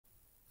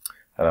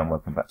Hello and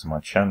welcome back to my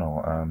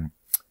channel.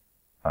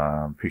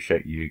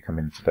 Appreciate you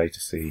coming today to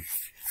see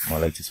my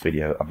latest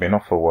video. I've been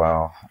off for a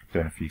while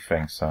doing a few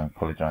things, so I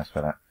apologise for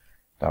that.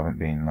 I haven't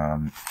been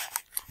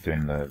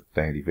doing the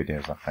daily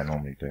videos like I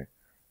normally do,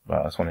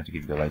 but I just wanted to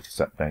give you the latest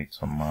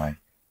updates on my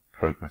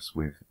progress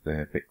with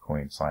the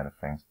Bitcoin side of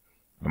things.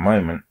 At the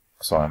moment,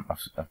 so I've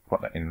put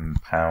that in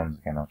pounds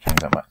again. I'll change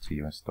that back to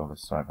US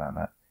dollars. Sorry about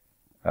that.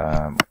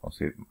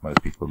 Obviously,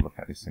 most people look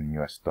at this in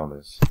US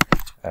dollars.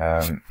 It's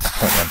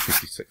around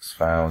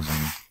 56,000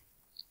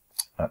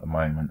 at the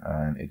moment,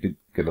 and it did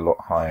get a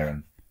lot higher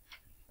in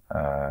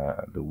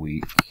the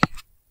week.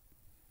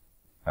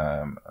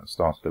 At the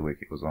start of the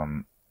week, it was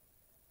on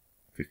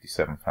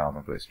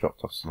 57,000, but it's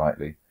dropped off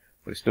slightly.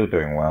 But it's still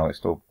doing well. It's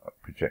still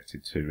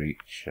projected to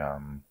reach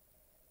the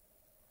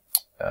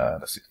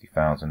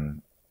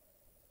 $60,000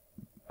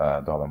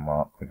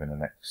 mark within the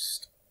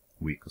next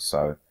week or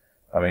so.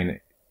 I mean,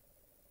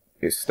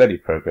 it's steady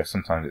progress.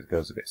 Sometimes it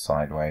goes a bit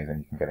sideways and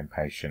you can get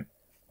impatient,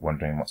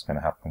 wondering what's going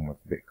to happen with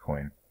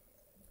Bitcoin.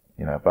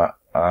 You know, but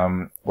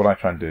what I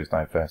try and do is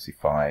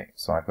diversify.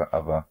 So I've got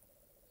other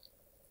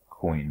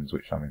coins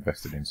which I'm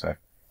invested in. So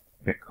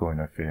Bitcoin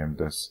or Ethereum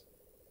does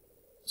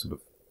sort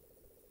of,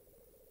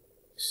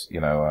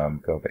 you know,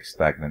 go a bit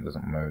stagnant,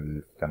 doesn't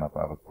move. Then I've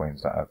got other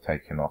coins that I've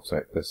taken off, so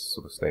it does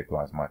sort of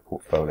stabilize my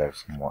portfolio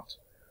somewhat.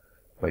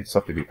 But you just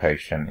have to be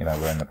patient. You know,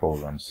 we're in the bull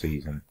run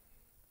season.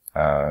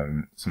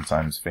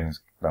 Sometimes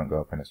things don't go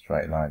up in a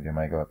straight line. You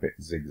may go a bit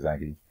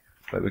zigzaggy,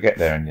 but we'll get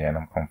there in the end.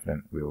 I'm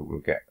confident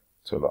we'll get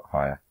to a lot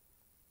higher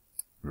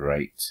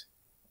rate,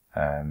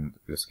 and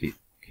just keep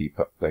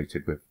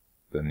updated with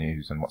the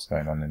news and what's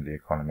going on in the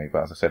economy.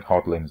 But as I said,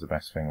 hodling is the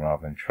best thing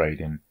rather than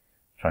trading,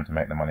 trying to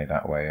make the money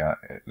that way.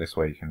 This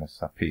way you can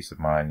just have peace of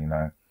mind. You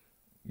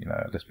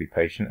know, just be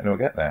patient and we'll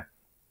get there.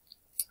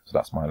 So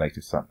that's my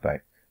latest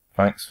update.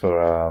 Thanks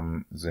for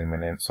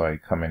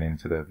coming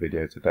into the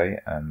video today,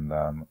 and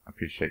I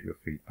appreciate your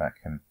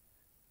feedback and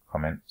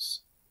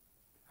comments,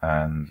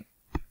 and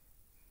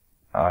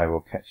I will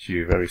catch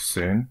you very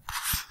soon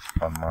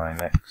on my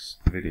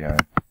next video.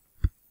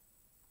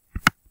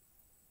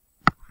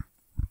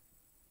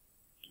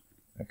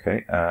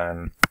 Okay,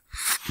 and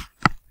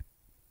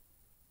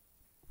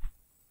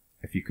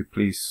if you could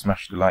please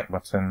smash the like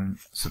button,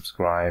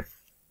 subscribe,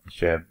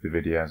 share the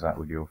videos out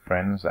with your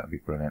friends, that would be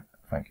brilliant.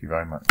 Thank you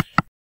very much.